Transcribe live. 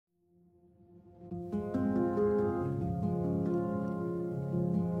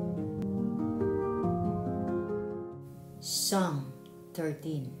Psalm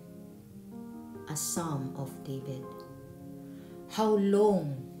 13, a Psalm of David. How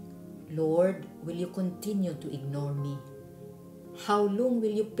long, Lord, will you continue to ignore me? How long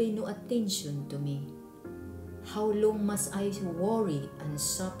will you pay no attention to me? How long must I worry and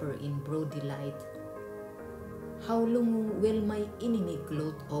suffer in broad delight? How long will my enemy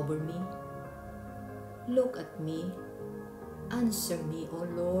gloat over me? Look at me. Answer me, O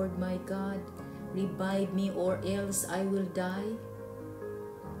Lord my God. Revive me, or else I will die.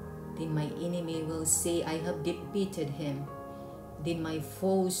 Then my enemy will say, I have defeated him. Then my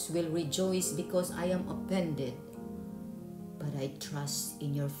foes will rejoice because I am offended. But I trust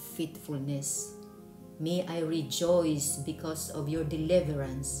in your faithfulness. May I rejoice because of your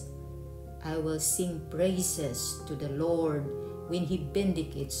deliverance. I will sing praises to the Lord when he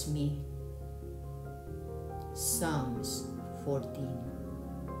vindicates me. Psalms 14.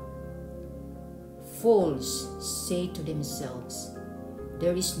 Fools say to themselves,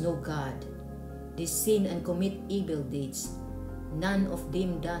 there is no God. They sin and commit evil deeds. None of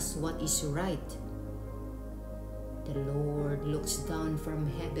them does what is right. The Lord looks down from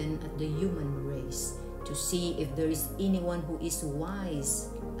heaven at the human race to see if there is anyone who is wise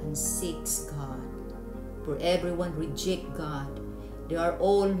and seeks God. For everyone rejects God. They are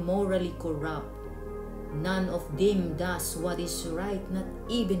all morally corrupt. None of them does what is right, not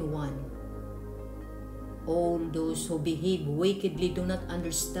even one. All those who behave wickedly do not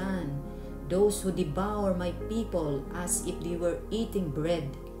understand. Those who devour my people as if they were eating bread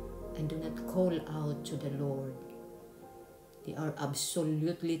and do not call out to the Lord. They are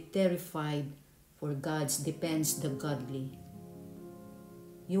absolutely terrified, for God defends the godly.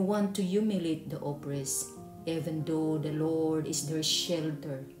 You want to humiliate the oppressed, even though the Lord is their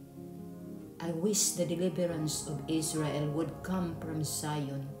shelter. I wish the deliverance of Israel would come from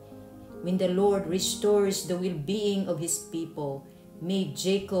Zion. When the Lord restores the well-being of his people, may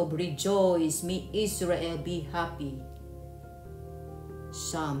Jacob rejoice, may Israel be happy.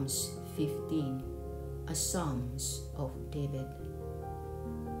 Psalms 15, a Psalms of David.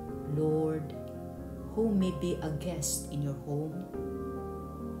 Lord, who may be a guest in your home?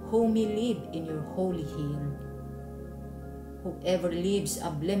 Who may live in your holy hill? Whoever lives a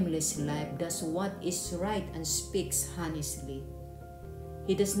blameless life does what is right and speaks honestly.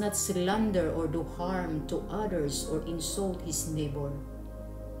 He does not slander or do harm to others or insult his neighbor.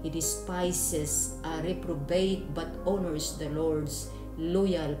 He despises a reprobate but honors the Lord's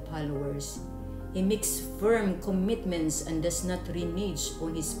loyal followers. He makes firm commitments and does not renege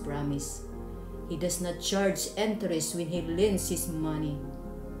on his promise. He does not charge interest when he lends his money.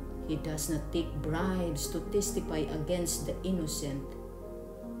 He does not take bribes to testify against the innocent.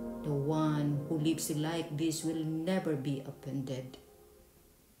 The one who lives like this will never be offended.